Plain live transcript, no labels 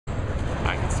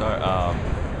start.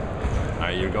 All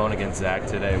right, you're going against Zach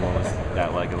today. What was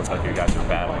that like? It looks like you guys are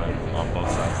battling on both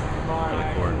sides of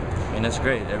the court. I mean, it's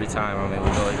great every time. I mean,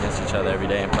 we go against each other every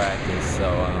day in practice. So,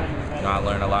 I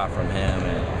learn a lot from him,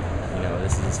 and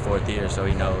this is his 4th year, so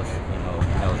he knows,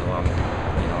 along,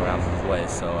 around his way.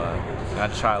 So, I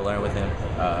just try to learn with him,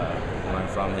 learn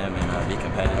from him, and be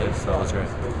competitive. So it was great.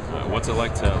 What's it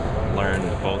like to learn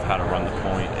both how to run the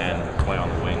point and play on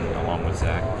the wing along with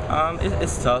Zach?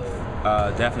 It's tough.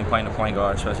 Definitely playing the point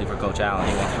guard, especially for Coach Allen.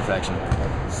 He wants perfection,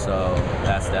 so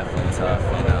that's definitely tough.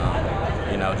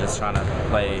 And just trying to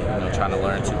play, trying to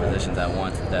learn 2 positions at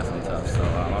once is definitely tough. So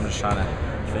I'm just trying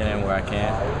to fit in where I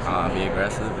can, be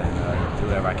aggressive, and do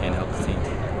whatever I can to help the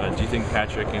team. Do you think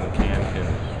Patrick and Cam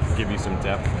can give you some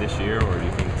depth this year, or do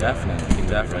you think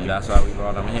definitely? That's why we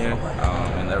brought them here,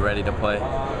 and they're ready to play.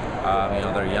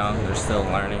 They're young, they're still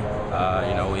learning.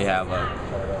 We have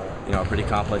a pretty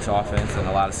complex offense and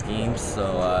a lot of schemes,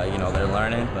 so they're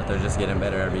learning, but they're just getting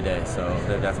better every day. So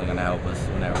they're definitely going to help us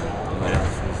whenever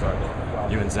we start.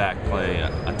 You and Zach play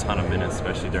a ton of minutes,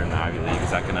 especially during the Ivy League.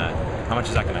 How much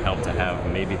is that gonna help to have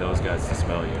maybe those guys to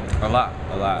spell you? A lot.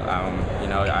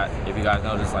 If you guys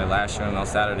noticed, like last year in those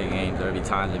Saturday games, there would be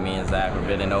times that me and Zach were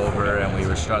bidding over and we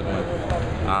were struggling,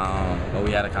 but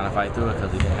we had to kind of fight through it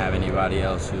because we didn't have anybody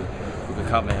else who could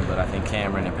come in. But I think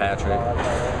Cameron and Patrick,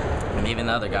 and even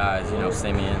the other guys,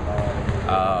 Simeon,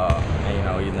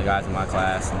 and even the guys in my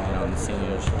class, and the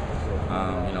seniors.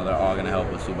 They're all going to help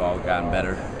us. We've all gotten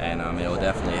better, and it will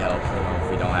definitely help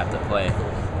if we don't have to play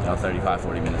 35,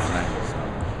 40 minutes tonight.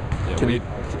 So.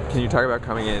 Can you talk about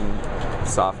coming in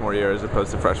sophomore year as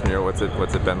opposed to freshman year? What's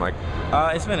it been like?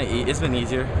 It's been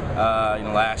easier.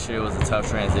 Last year was a tough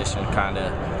transition, kind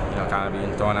of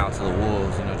being thrown out to the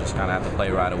wolves. Just kind of have to play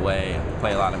right away and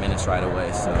play a lot of minutes right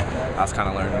away. So I was kind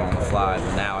of learning on the fly,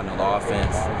 but now I know the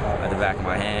offense at the back of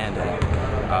my hand, and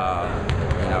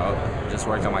just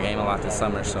worked on my game a lot this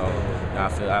summer. So I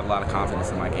have a lot of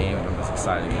confidence in my game, and I'm just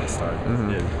excited to get started.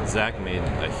 Mm-hmm. Yeah, Zach made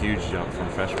a huge jump from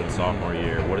freshman to sophomore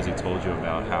year. What has he told you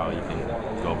about how you can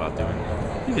go about doing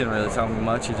it? He didn't really tell me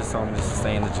much. He just told me just to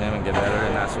stay in the gym and get better,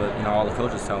 and that's what all the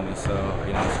coaches tell me. So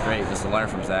it's great just to learn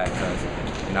from Zach, because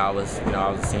I was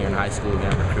a senior in high school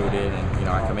getting recruited, and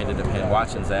I committed to Penn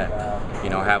watching Zach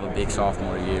have a big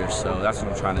sophomore year. So that's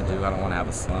what I'm trying to do. I don't want to have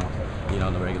a slump,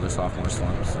 the regular sophomore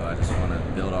slump. So I just want to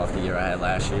build off the year I had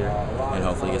last year and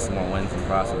hopefully get some more wins in the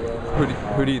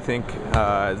process. Who do you think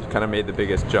has kind of made the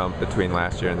biggest jump between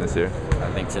last year and this year?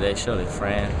 I think today showed it.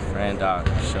 Fran Doc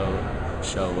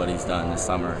showed what he's done this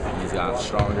summer. He's gotten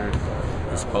stronger.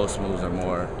 His post moves are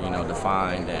more,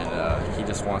 defined, and he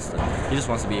just wants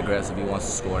to be aggressive. He wants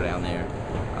to score down there.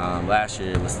 Last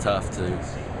year it was tough to,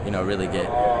 really get,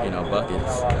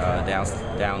 buckets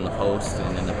down the post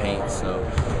and in the paint. So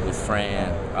with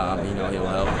Fran, he'll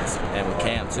help us, and with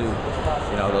Cam too.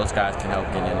 Those guys can help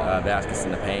getting baskets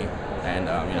in the paint, and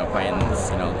playing the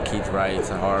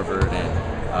Cartwrights at Harvard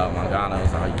and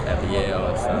Mangano's at the Yale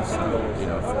and stuff.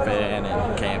 So Fran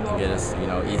and Cam can get us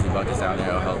easy buckets down there.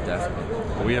 It'll help definitely.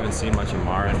 Well, we haven't seen much of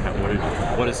Marin.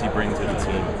 What does he bring to the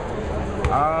team?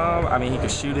 He can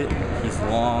shoot it. He's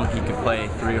long. He can play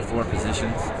 3 or 4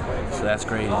 positions. So that's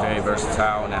great. He's very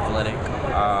versatile and athletic.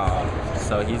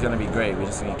 So he's going to be great. We're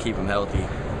just going to keep him healthy,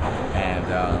 and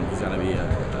he's going to be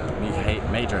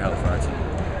a major help for our team.